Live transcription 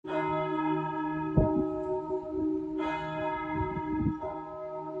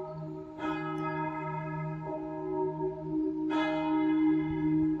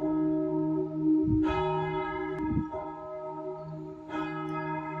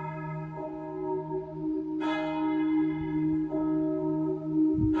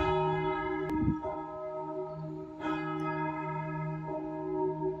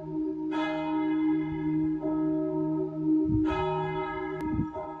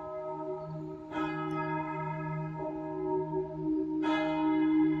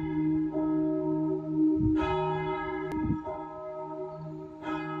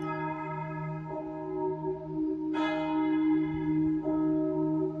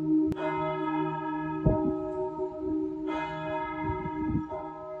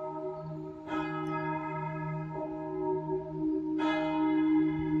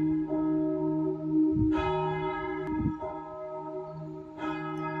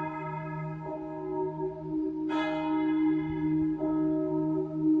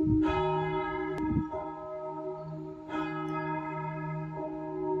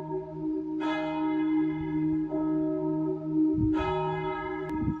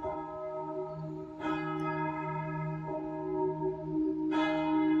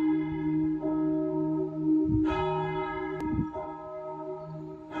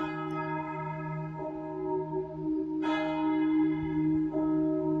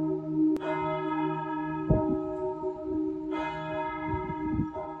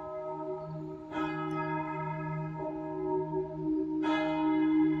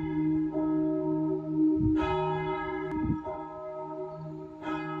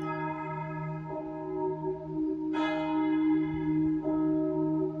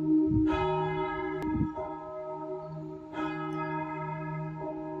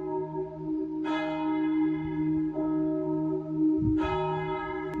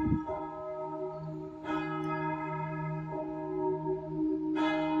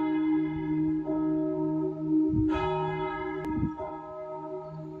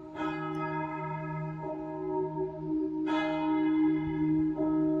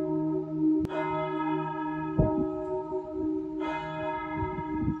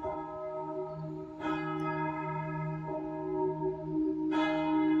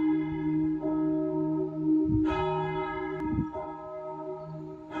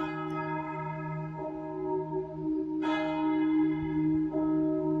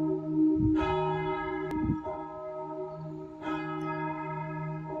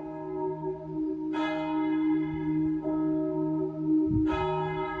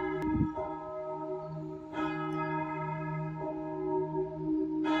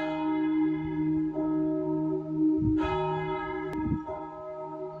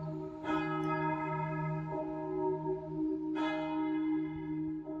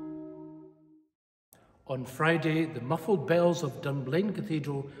On Friday, the muffled bells of Dunblane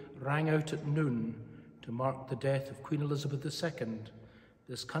Cathedral rang out at noon to mark the death of Queen Elizabeth II,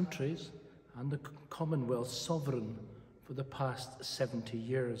 this country's and the Commonwealth's sovereign for the past 70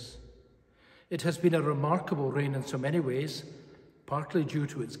 years. It has been a remarkable reign in so many ways, partly due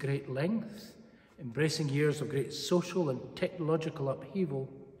to its great length, embracing years of great social and technological upheaval,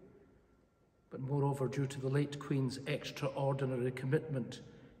 but moreover due to the late Queen's extraordinary commitment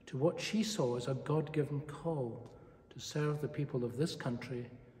to what she saw as a God-given call to serve the people of this country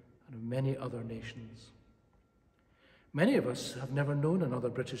and of many other nations. Many of us have never known another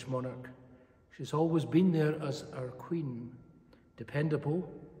British monarch. She's always been there as our Queen, dependable,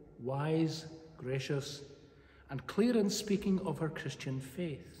 wise, gracious, and clear in speaking of her Christian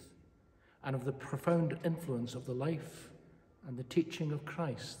faith and of the profound influence of the life and the teaching of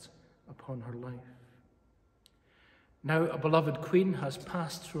Christ upon her life. Now a beloved Queen has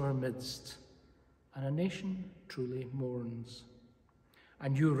passed through our midst, and a nation truly mourns. A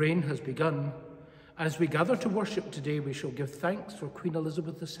new reign has begun. As we gather to worship today, we shall give thanks for Queen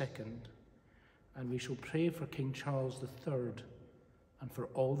Elizabeth II, and we shall pray for King Charles III and for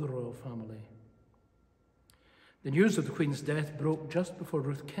all the royal family. The news of the Queen's death broke just before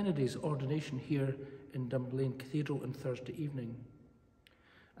Ruth Kennedy's ordination here in Dunblane Cathedral on Thursday evening.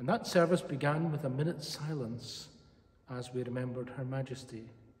 And that service began with a minute's silence as we remembered Her Majesty.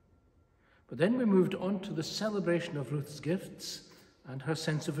 But then we moved on to the celebration of Ruth's gifts and her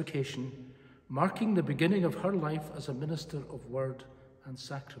sense of vocation, marking the beginning of her life as a minister of word and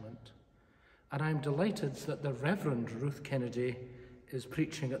sacrament. And I'm delighted that the Reverend Ruth Kennedy is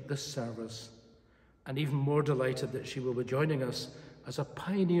preaching at this service, and even more delighted that she will be joining us as a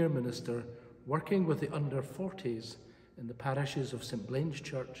pioneer minister working with the under-40s in the parishes of St. Blaine's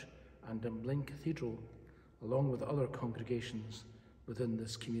Church and Dunblane Cathedral, along with other congregations within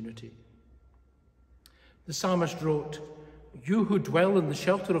this community. The psalmist wrote, "You who dwell in the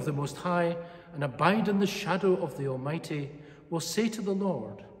shelter of the Most High and abide in the shadow of the Almighty will say to the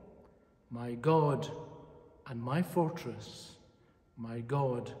Lord, my God and my fortress, my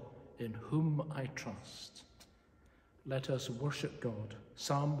God in whom I trust." Let us worship God.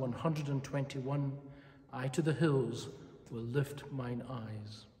 Psalm 121, I to the hills will lift mine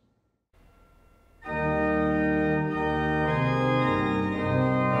eyes.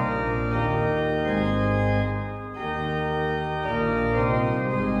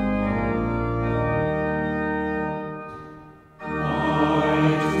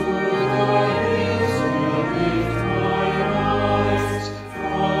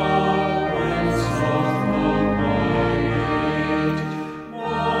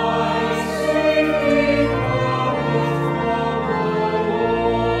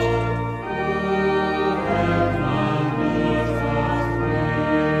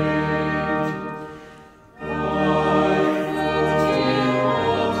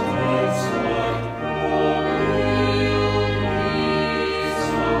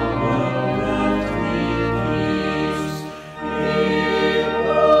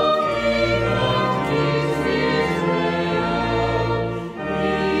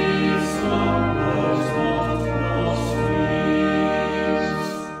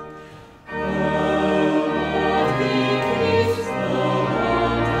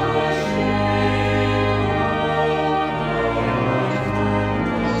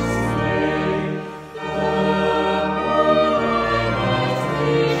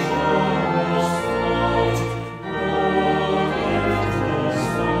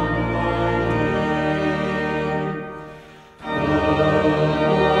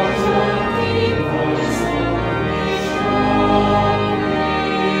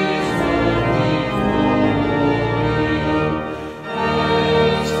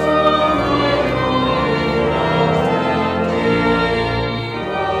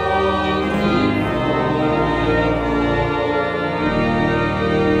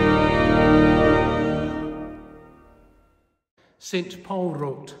 St. Paul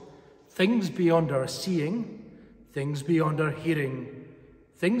wrote, "Things beyond our seeing, things beyond our hearing,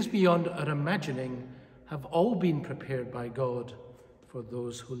 things beyond our imagining have all been prepared by God for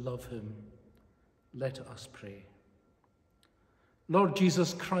those who love him." Let us pray. Lord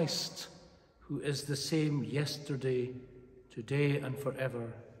Jesus Christ, who is the same yesterday, today and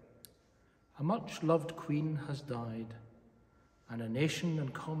forever, a much-loved Queen has died, and a nation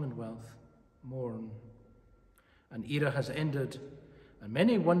and commonwealth mourn. An era has ended, and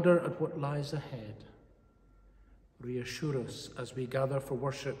many wonder at what lies ahead. Reassure us as we gather for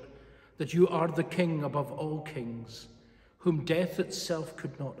worship that you are the King above all kings, whom death itself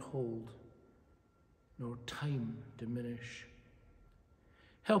could not hold, nor time diminish.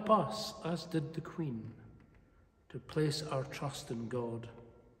 Help us, as did the Queen, to place our trust in God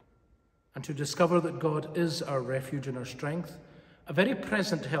and to discover that God is our refuge and our strength, a very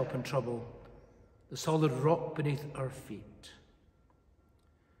present help in trouble, the solid rock beneath our feet.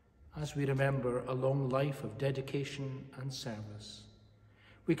 As we remember a long life of dedication and service,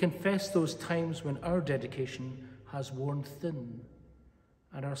 we confess those times when our dedication has worn thin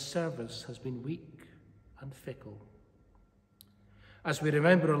and our service has been weak and fickle. As we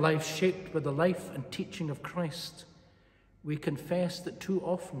remember a life shaped by the life and teaching of Christ, we confess that too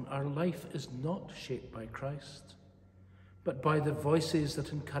often our life is not shaped by Christ, but by the voices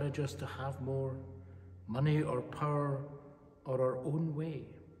that encourage us to have more, money or power or our own way,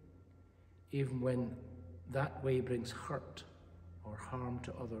 even when that way brings hurt or harm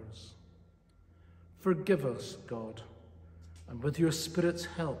to others. Forgive us, God, and with your Spirit's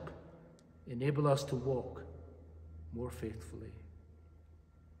help, enable us to walk more faithfully.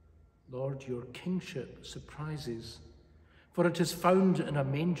 Lord, your kingship surprises, for it is found in a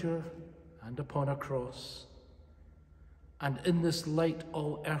manger and upon a cross. And in this light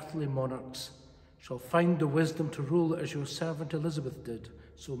all earthly monarchs shall find the wisdom to rule as your servant Elizabeth did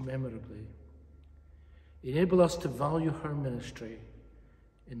so memorably. Enable us to value her ministry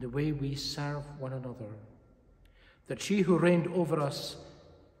in the way we serve one another, that she who reigned over us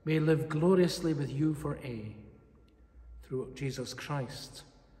may live gloriously with you for aye, through Jesus Christ,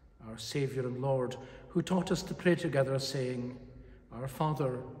 our Saviour and Lord, who taught us to pray together, saying, Our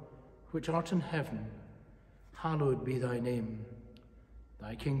Father, which art in heaven, hallowed be thy name.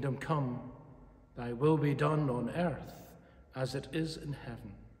 Thy kingdom come, thy will be done on earth as it is in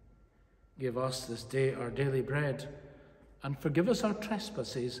heaven. Give us this day our daily bread, and forgive us our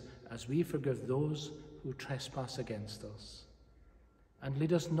trespasses as we forgive those who trespass against us. And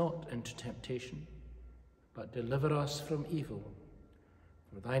lead us not into temptation, but deliver us from evil.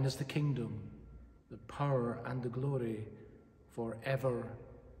 For thine is the kingdom, the power and the glory, for ever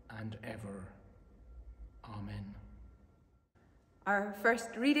and ever. Amen. Our first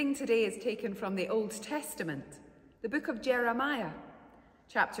reading today is taken from the Old Testament, the book of Jeremiah,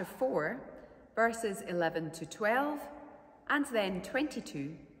 chapter 4, verses 11 to 12, and then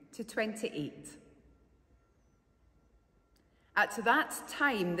 22 to 28. At that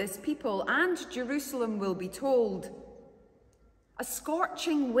time, this people and Jerusalem will be told, a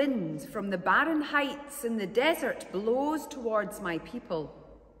scorching wind from the barren heights in the desert blows towards my people,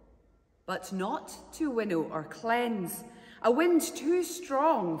 but not to winnow or cleanse. A wind too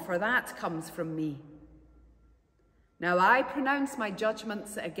strong for that comes from me. Now I pronounce my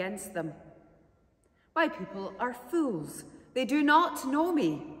judgments against them. My people are fools. They do not know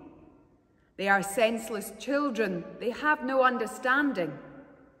me. They are senseless children. They have no understanding.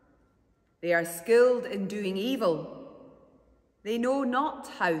 They are skilled in doing evil. They know not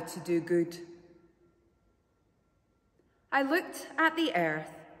how to do good. I looked at the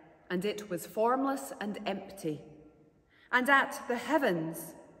earth, and it was formless and empty, and at the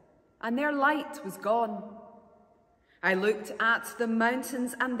heavens, and their light was gone. I looked at the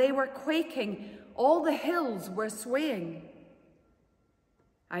mountains, and they were quaking. All the hills were swaying.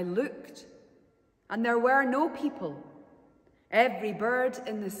 I looked, and there were no people. Every bird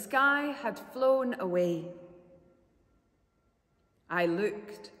in the sky had flown away. I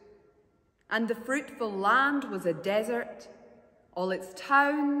looked, and the fruitful land was a desert. All its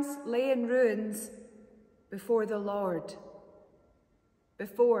towns lay in ruins before the Lord,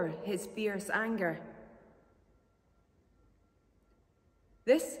 before his fierce anger.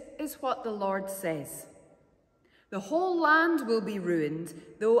 This is what the Lord says. The whole land will be ruined,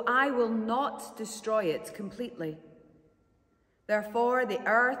 though I will not destroy it completely. Therefore the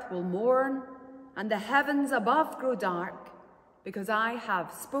earth will mourn, and the heavens above grow dark, because I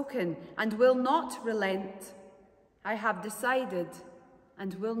have spoken and will not relent. I have decided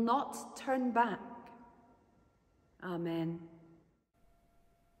and will not turn back. Amen.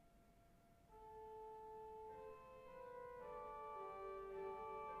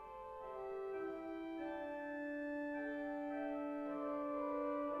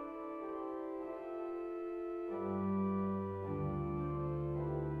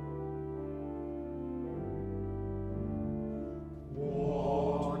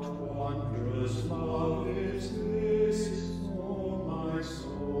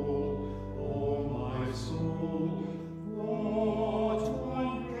 Oh my soul,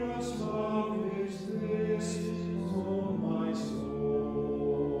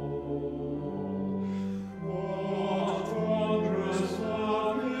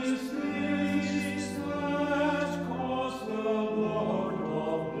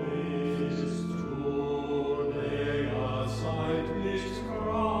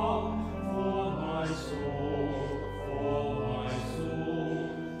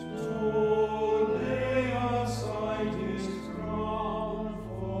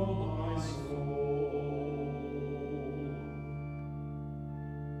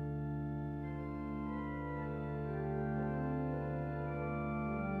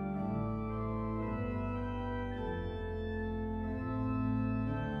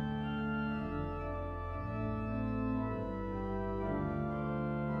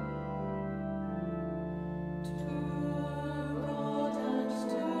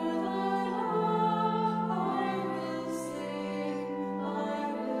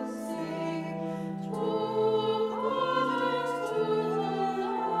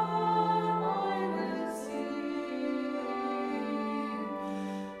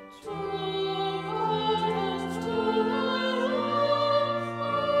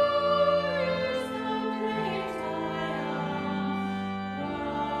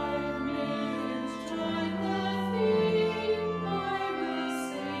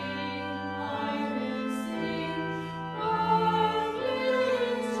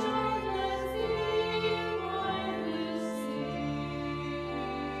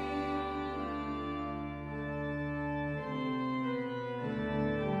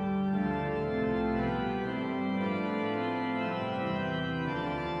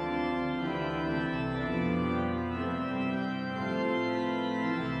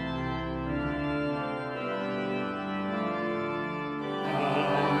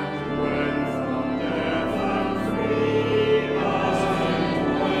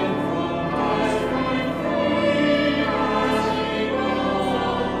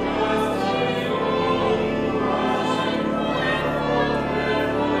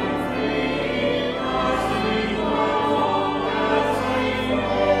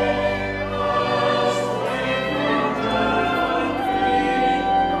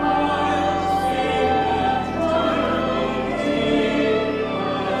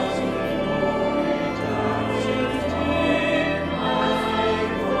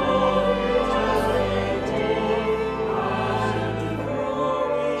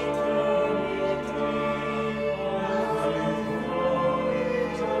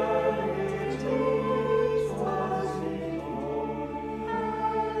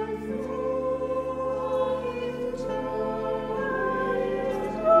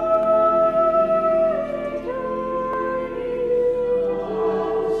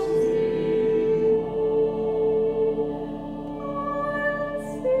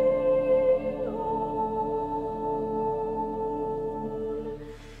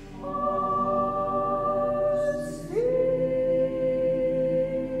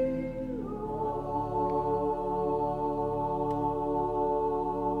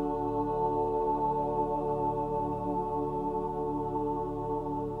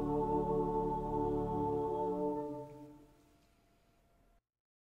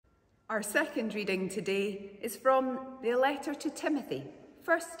 Our second reading today is from the letter to Timothy,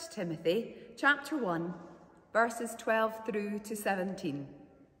 1 Timothy, chapter 1, verses 12 through to 17.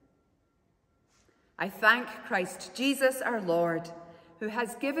 I thank Christ Jesus our Lord, who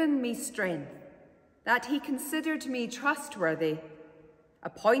has given me strength, that he considered me trustworthy,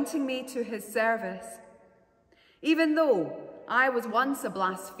 appointing me to his service. Even though I was once a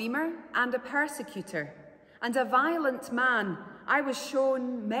blasphemer and a persecutor, and a violent man, I was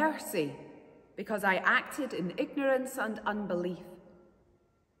shown mercy because I acted in ignorance and unbelief.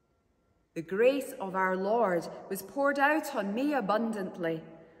 The grace of our Lord was poured out on me abundantly,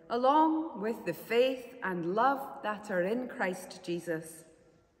 along with the faith and love that are in Christ Jesus.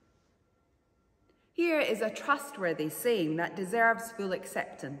 Here is a trustworthy saying that deserves full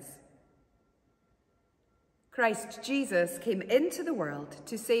acceptance. Christ Jesus came into the world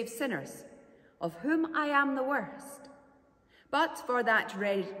to save sinners, of whom I am the worst. But for that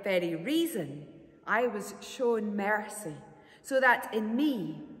very reason, I was shown mercy, so that in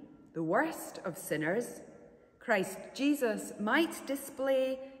me, the worst of sinners, Christ Jesus might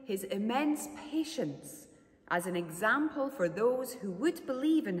display his immense patience as an example for those who would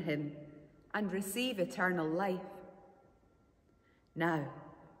believe in him and receive eternal life. Now,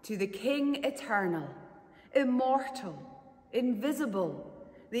 to the King eternal, immortal, invisible,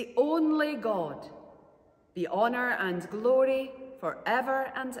 the only God, be honour and glory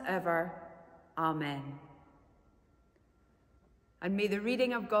forever and ever. Amen. And may the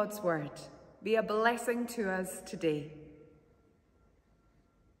reading of God's word be a blessing to us today.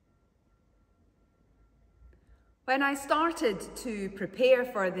 When I started to prepare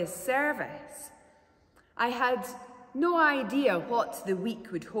for this service, I had no idea what the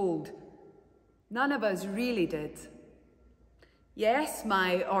week would hold. None of us really did. Yes,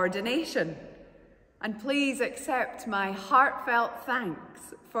 my ordination, and please accept my heartfelt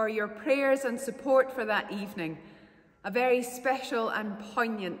thanks for your prayers and support for that evening, a very special and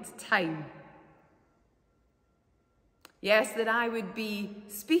poignant time. Yes, that I would be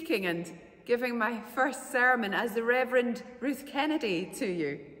speaking and giving my first sermon as the Reverend Ruth Kennedy to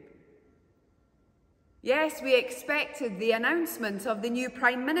you. Yes, we expected the announcement of the new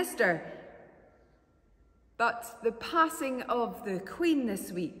Prime Minister, but the passing of the Queen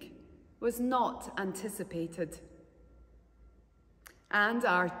this week was not anticipated. And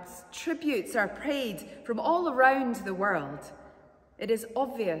our tributes are paid from all around the world. It is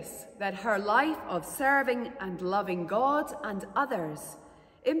obvious that her life of serving and loving God and others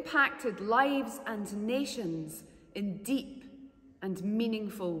impacted lives and nations in deep and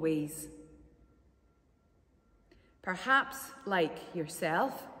meaningful ways. Perhaps, like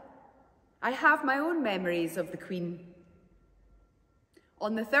yourself, I have my own memories of the Queen.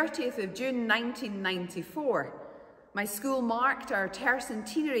 On the 30th of June 1994, my school marked our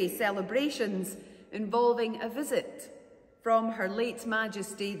tercentenary celebrations involving a visit from Her late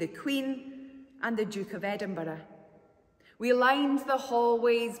Majesty the Queen and the Duke of Edinburgh. We lined the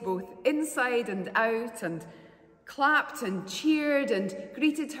hallways both inside and out and clapped and cheered and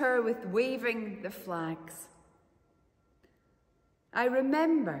greeted her with waving the flags. I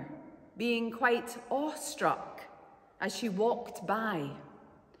remember being quite awestruck as she walked by,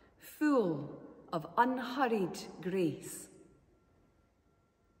 full of unhurried grace.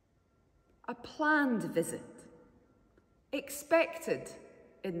 A planned visit, expected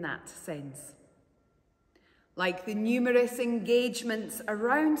in that sense. Like the numerous engagements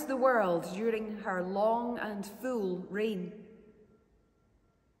around the world during her long and full reign.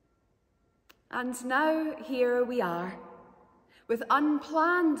 And now here we are, with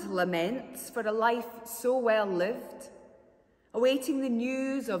unplanned laments for a life so well lived, awaiting the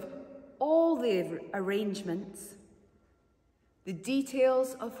news of all the arrangements, the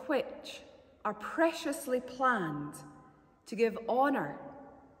details of which are preciously planned to give honour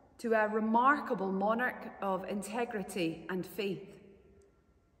to a remarkable monarch of integrity and faith.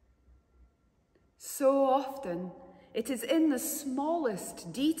 So often, it is in the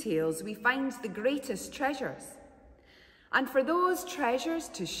smallest details we find the greatest treasures. And for those treasures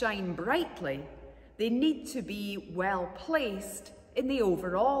to shine brightly, they need to be well placed in the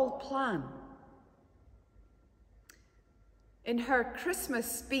overall plan. In her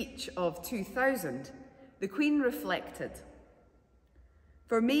Christmas speech of 2000, the Queen reflected,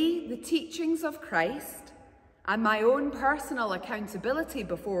 "For me, the teachings of Christ and my own personal accountability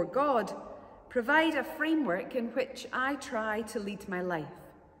before God provide a framework in which I try to lead my life."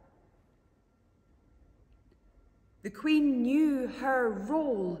 The Queen knew her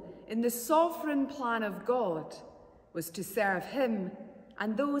role in the sovereign plan of God was to serve him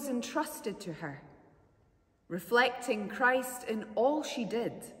and those entrusted to her, reflecting Christ in all she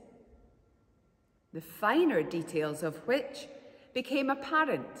did, the finer details of which became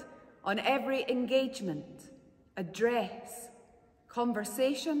apparent on every engagement, address,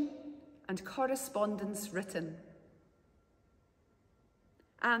 conversation, and correspondence written.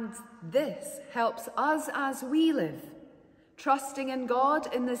 And this helps us as we live, trusting in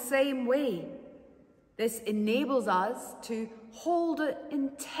God in the same way. This enables us to hold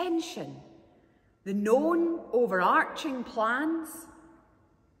in tension the known overarching plans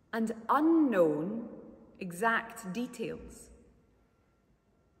and unknown exact details.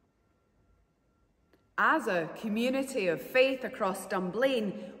 As a community of faith across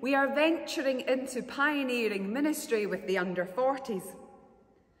Dunblane, we are venturing into pioneering ministry with the under-40s.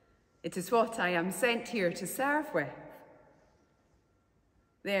 It is what I am sent here to serve with.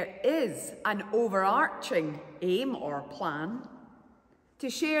 There is an overarching aim or plan to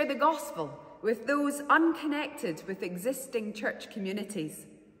share the gospel with those unconnected with existing church communities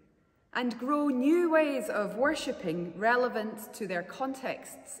and grow new ways of worshipping relevant to their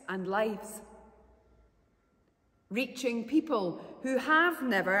contexts and lives. Reaching people who have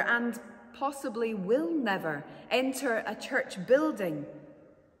never and possibly will never enter a church building,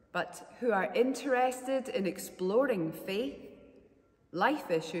 but who are interested in exploring faith,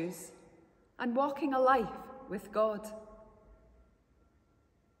 life issues, and walking a life with God.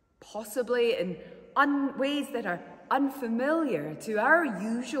 Possibly in ways that are unfamiliar to our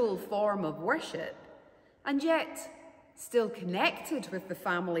usual form of worship, and yet still connected with the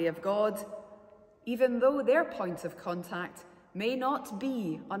family of God, even though their point of contact may not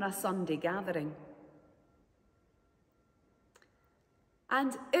be on a Sunday gathering.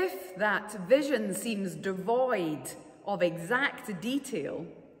 And if that vision seems devoid of exact detail,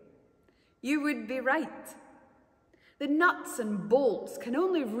 you would be right. The nuts and bolts can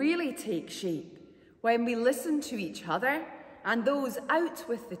only really take shape when we listen to each other and those out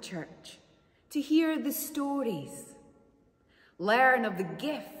with the church to hear the stories, learn of the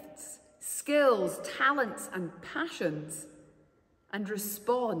gifts, skills, talents, and passions, and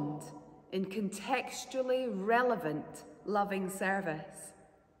respond in contextually relevant, loving service.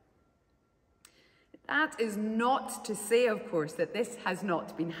 That is not to say, of course, that this has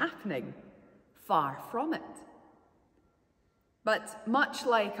not been happening. Far from it. But much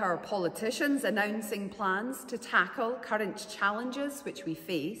like our politicians announcing plans to tackle current challenges which we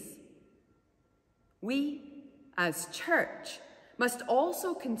face, we, as church, must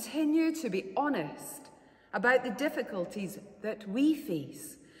also continue to be honest about the difficulties that we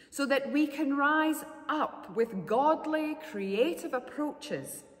face so that we can rise up with godly, creative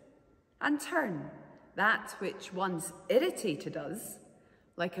approaches and turn that which once irritated us,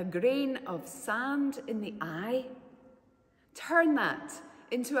 like a grain of sand in the eye, turn that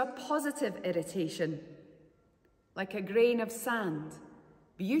into a positive irritation, like a grain of sand,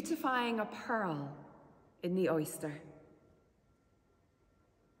 beautifying a pearl in the oyster.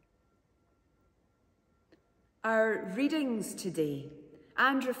 Our readings today,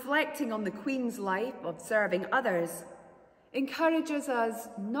 and reflecting on the Queen's life of serving others, encourages us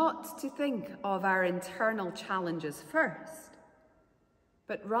not to think of our internal challenges first,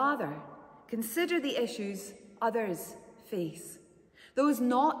 but rather consider the issues others face, those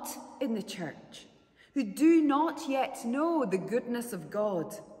not in the church, who do not yet know the goodness of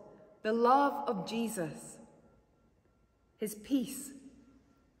God, the love of Jesus, his peace,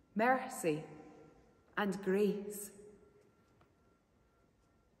 mercy, and grace.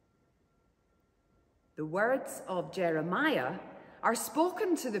 The words of Jeremiah are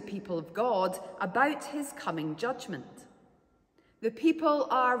spoken to the people of God about his coming judgment. The people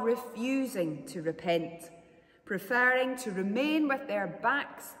are refusing to repent, preferring to remain with their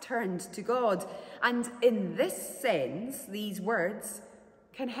backs turned to God. And in this sense, these words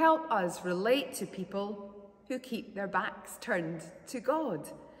can help us relate to people who keep their backs turned to God,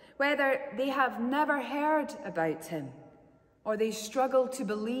 whether they have never heard about him, or they struggle to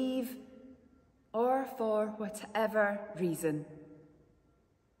believe, or for whatever reason.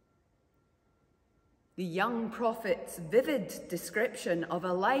 The young prophet's vivid description of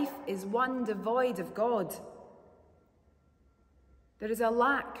a life is one devoid of God. There is a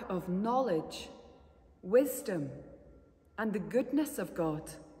lack of knowledge, wisdom, and the goodness of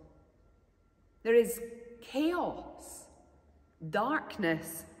God. There is chaos,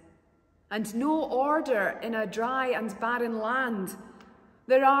 darkness, and no order in a dry and barren land.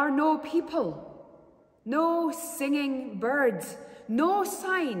 There are no people, no singing birds, no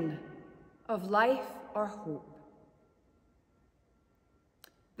sign of life or hope.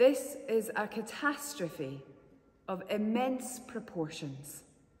 This is a catastrophe of immense proportions.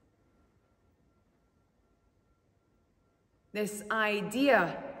 This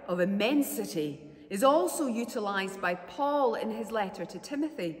idea of immensity is also utilised by Paul in his letter to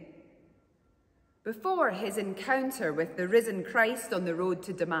Timothy. Before his encounter with the risen Christ on the road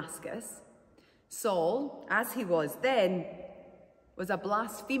to Damascus, Saul, as he was then, was a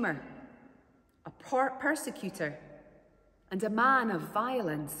blasphemer, a persecutor, and a man of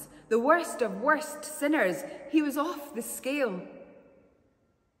violence, the worst of worst sinners. He was off the scale.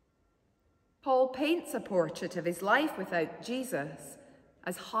 Paul paints a portrait of his life without Jesus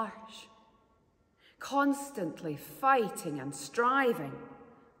as harsh, constantly fighting and striving,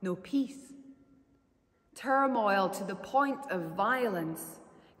 no peace, turmoil to the point of violence,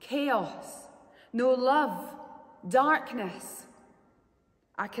 chaos, no love, darkness,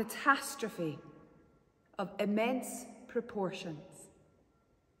 a catastrophe of immense proportions.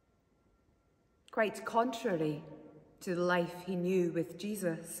 Quite contrary to the life he knew with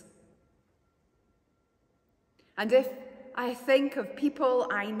Jesus. And if I think of people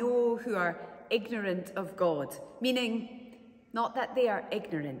I know who are ignorant of God, meaning not that they are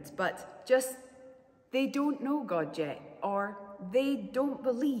ignorant, but just they don't know God yet, or they don't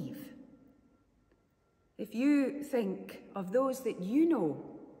believe. If you think of those that you know,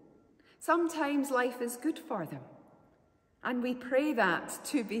 sometimes life is good for them, and we pray that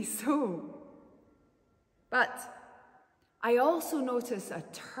to be so. But I also notice a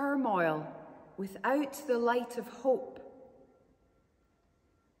turmoil without the light of hope,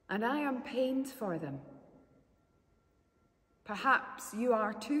 and I am pained for them. Perhaps you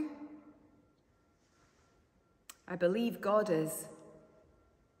are too. I believe God is.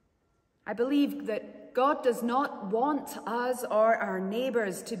 I believe that God does not want us or our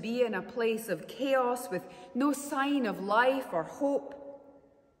neighbours to be in a place of chaos with no sign of life or hope.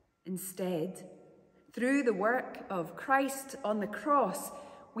 Instead, through the work of Christ on the cross,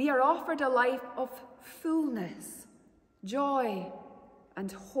 we are offered a life of fullness, joy,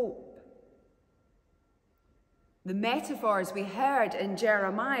 and hope. The metaphors we heard in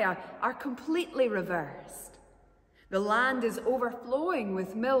Jeremiah are completely reversed. The land is overflowing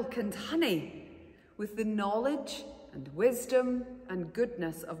with milk and honey, with the knowledge and wisdom and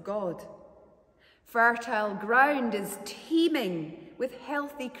goodness of God. Fertile ground is teeming with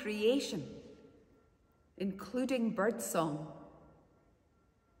healthy creation, including birdsong.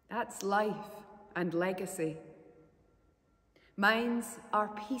 That's life and legacy. Minds are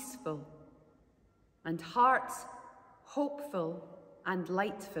peaceful, and hearts hopeful and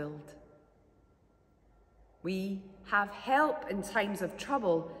light-filled. We have help in times of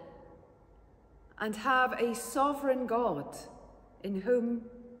trouble and have a sovereign God in whom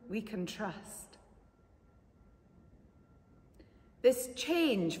we can trust. This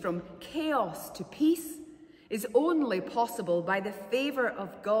change from chaos to peace is only possible by the favour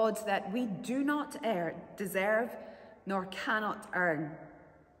of God that we do not deserve nor cannot earn.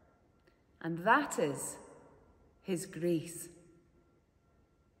 And that is his grace.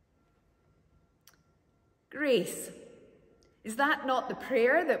 Grace. Is that not the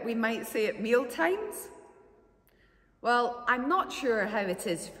prayer that we might say at mealtimes? Well, I'm not sure how it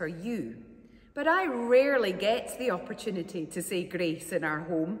is for you, but I rarely get the opportunity to say grace in our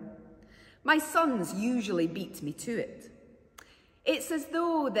home. My sons usually beat me to it. It's as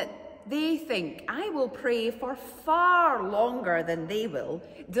though that they think I will pray for far longer than they will,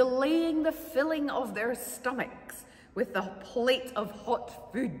 delaying the filling of their stomachs with the plate of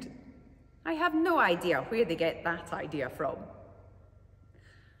hot food. I have no idea where they get that idea from.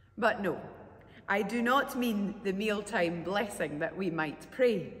 But no, I do not mean the mealtime blessing that we might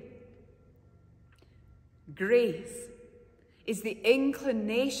pray. Grace is the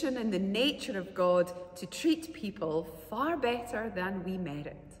inclination and the nature of God to treat people far better than we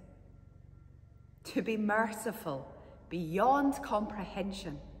merit. To be merciful beyond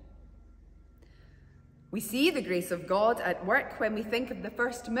comprehension. We see the grace of God at work when we think of the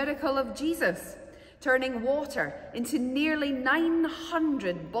first miracle of Jesus, turning water into nearly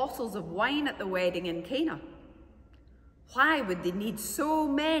 900 bottles of wine at the wedding in Cana. Why would they need so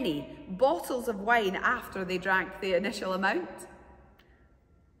many bottles of wine after they drank the initial amount?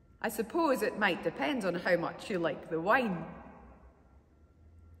 I suppose it might depend on how much you like the wine.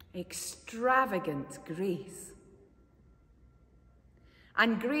 Extravagant grace.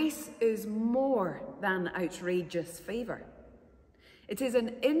 And grace is more than outrageous favour. It is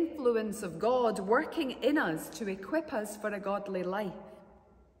an influence of God working in us to equip us for a godly life.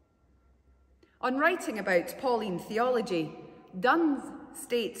 On writing about Pauline theology, Dunn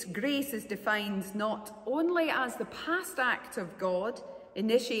states grace is defined not only as the past act of God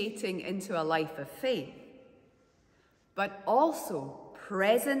initiating into a life of faith, but also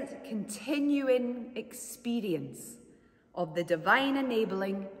present, continuing experience of the divine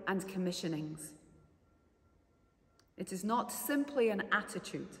enabling and commissionings. It is not simply an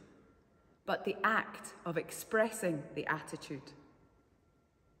attitude, but the act of expressing the attitude.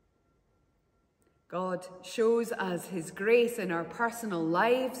 God shows us his grace in our personal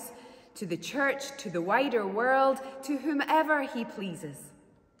lives, to the church, to the wider world, to whomever he pleases.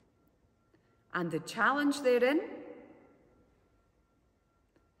 And the challenge therein?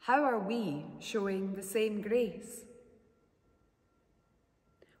 How are we showing the same grace?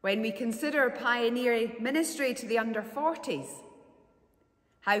 When we consider pioneering ministry to the under-40s,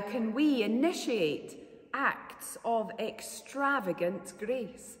 how can we initiate acts of extravagant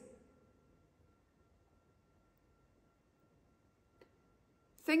grace?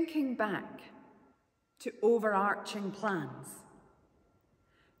 Thinking back to overarching plans,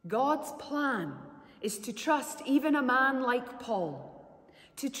 God's plan is to trust even a man like Paul,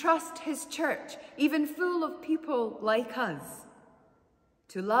 to trust his church, even full of people like us,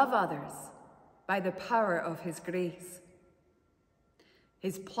 to love others by the power of his grace.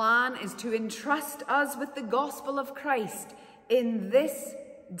 His plan is to entrust us with the gospel of Christ in this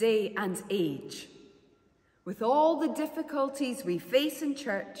day and age, with all the difficulties we face in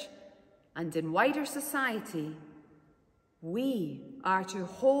church and in wider society. We are to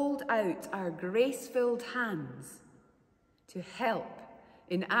hold out our grace-filled hands to help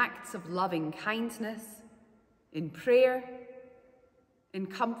in acts of loving kindness, in prayer, in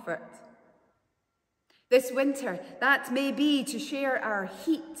comfort. This winter, that may be to share our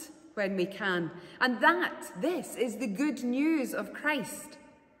heat when we can, and this is the good news of Christ,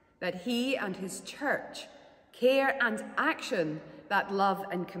 that he and his church care and action that love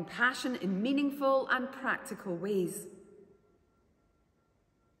and compassion in meaningful and practical ways.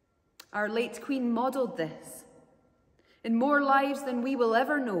 Our late Queen modelled this in more lives than we will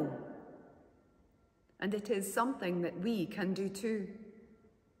ever know, and it is something that we can do too.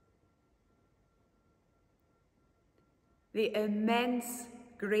 The immense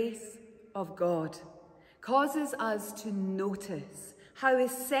grace of God causes us to notice how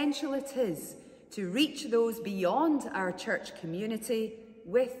essential it is to reach those beyond our church community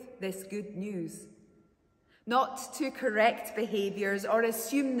with this good news. Not to correct behaviours or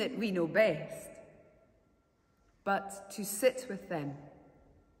assume that we know best, but to sit with them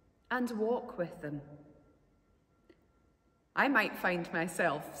and walk with them. I might find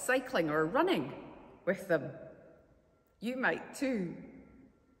myself cycling or running with them. You might too.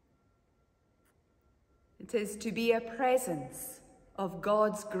 It is to be a presence of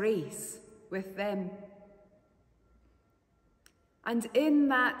God's grace with them. And in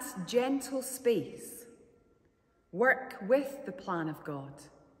that gentle space, work with the plan of God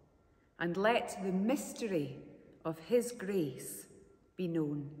and let the mystery of his grace be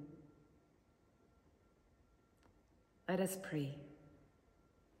known. Let us pray.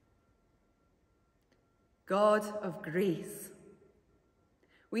 God of grace,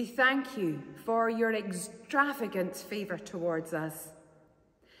 we thank you for your extravagant favour towards us,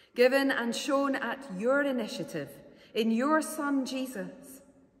 given and shown at your initiative in your Son Jesus.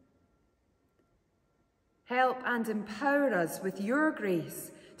 Help and empower us with your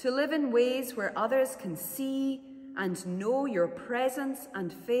grace to live in ways where others can see and know your presence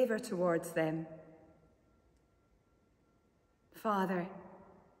and favour towards them. Father,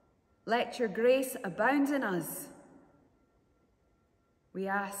 let your grace abound in us. We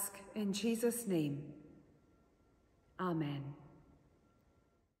ask in Jesus' name. Amen.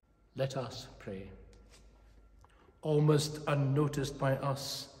 Let us pray. Almost unnoticed by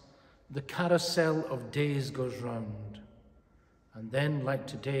us, the carousel of days goes round, and then, like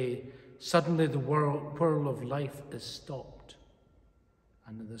today, suddenly the whirl of life is stopped,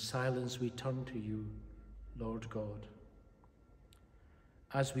 and in the silence we turn to you, Lord God.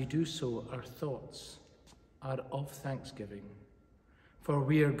 As we do so, our thoughts are of thanksgiving, for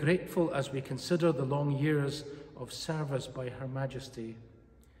we are grateful as we consider the long years of service by Her Majesty,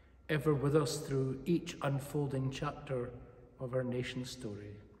 ever with us through each unfolding chapter of our nation's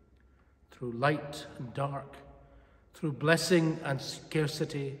story, through light and dark, through blessing and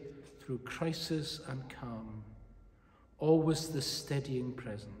scarcity, through crisis and calm, always the steadying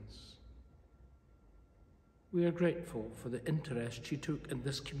presence. We are grateful for the interest she took in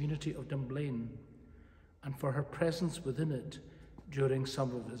this community of Dunblane and for her presence within it during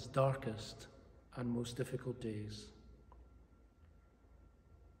some of its darkest and most difficult days.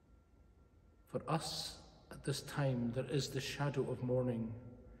 For us, at this time, there is the shadow of mourning.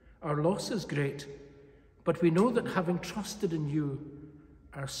 Our loss is great, but we know that having trusted in you,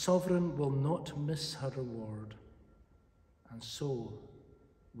 our sovereign will not miss her reward. And so,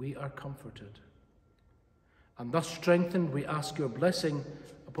 we are comforted. And thus strengthened, we ask your blessing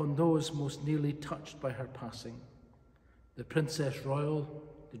upon those most nearly touched by her passing, the Princess Royal,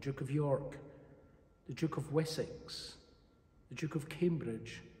 the Duke of York, the Duke of Wessex, the Duke of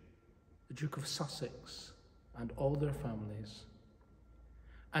Cambridge, the Duke of Sussex, and all their families.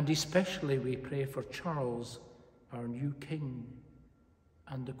 And especially we pray for Charles, our new King,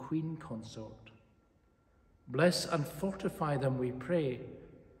 and the Queen Consort. Bless and fortify them, we pray,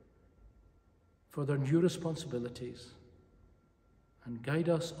 for their new responsibilities, and guide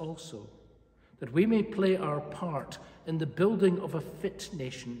us also, that we may play our part in the building of a fit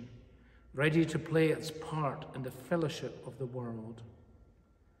nation, ready to play its part in the fellowship of the world.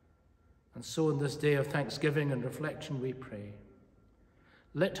 And so in this day of thanksgiving and reflection we pray,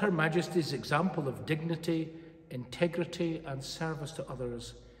 let Her Majesty's example of dignity, integrity, and service to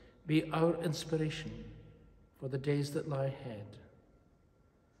others be our inspiration for the days that lie ahead.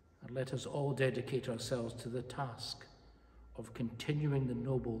 And let us all dedicate ourselves to the task of continuing the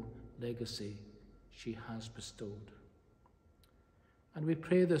noble legacy she has bestowed. And we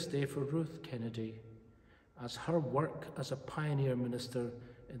pray this day for Ruth Kennedy as her work as a pioneer minister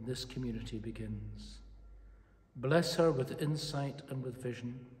in this community begins. Bless her with insight and with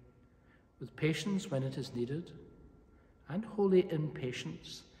vision, with patience when it is needed, and holy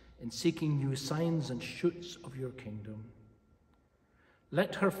impatience in seeking new signs and shoots of your kingdom.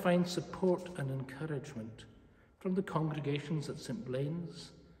 Let her find support and encouragement from the congregations at St.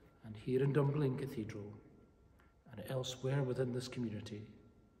 Blaine's and here in Dunblane Cathedral and elsewhere within this community.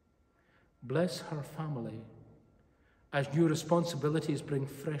 Bless her family as new responsibilities bring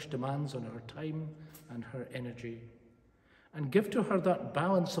fresh demands on her time and her energy, and give to her that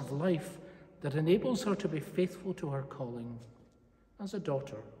balance of life that enables her to be faithful to her calling as a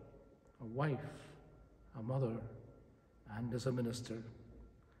daughter, a wife, a mother, and as a minister,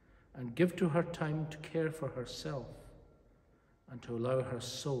 and give to her time to care for herself and to allow her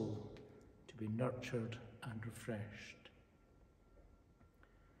soul to be nurtured and refreshed.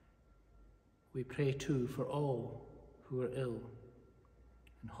 We pray too for all who are ill,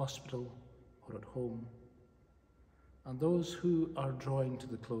 in hospital or at home, and those who are drawing to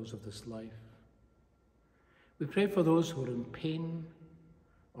the close of this life. We pray for those who are in pain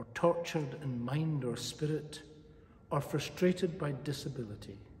or tortured in mind or spirit or frustrated by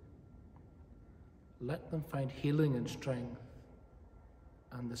disability. Let them find healing and strength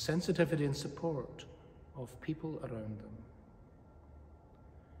and the sensitivity and support of people around them.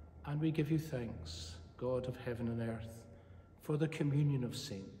 And we give you thanks, God of heaven and earth, for the communion of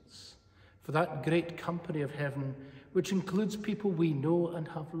saints, for that great company of heaven which includes people we know and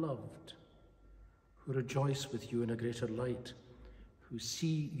have loved, who rejoice with you in a greater light, who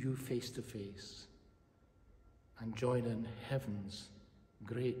see you face to face, and join in heaven's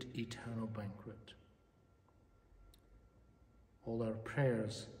great eternal banquet. All our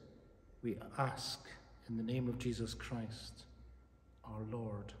prayers we ask in the name of Jesus Christ, our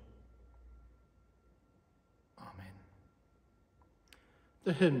Lord. Amen.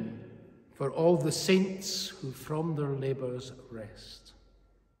 The hymn for all the saints who from their labours rest.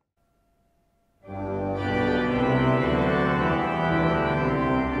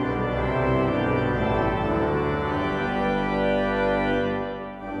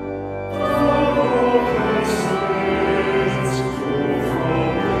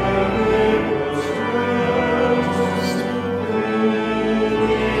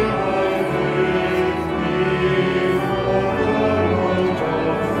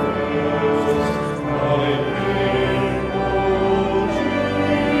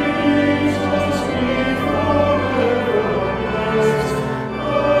 Jesus,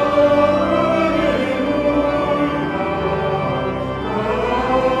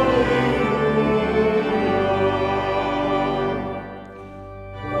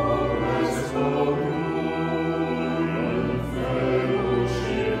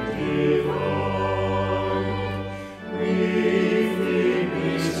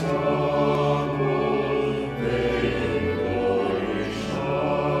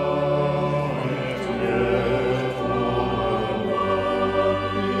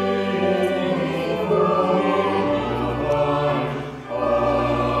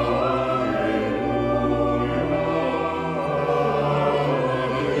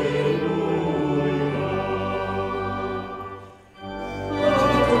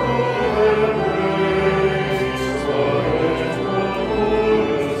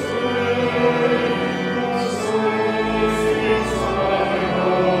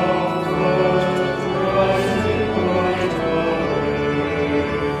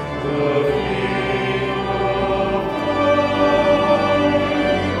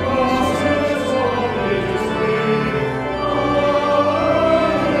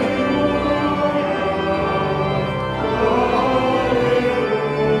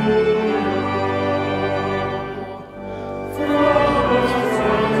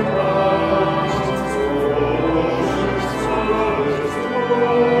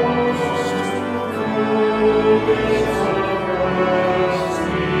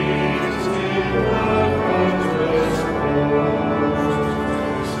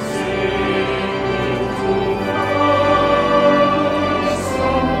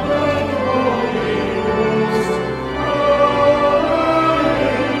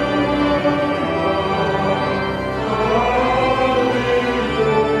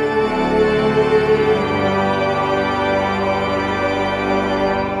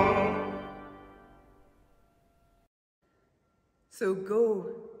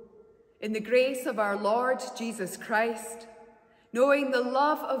 in the grace of our Lord Jesus Christ, knowing the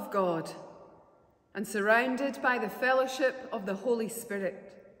love of God, and surrounded by the fellowship of the Holy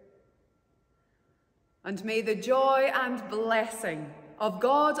Spirit. And may the joy and blessing of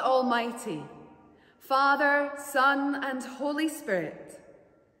God Almighty, Father, Son, and Holy Spirit,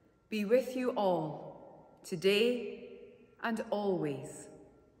 be with you all, today and always.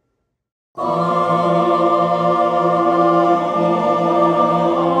 Amen.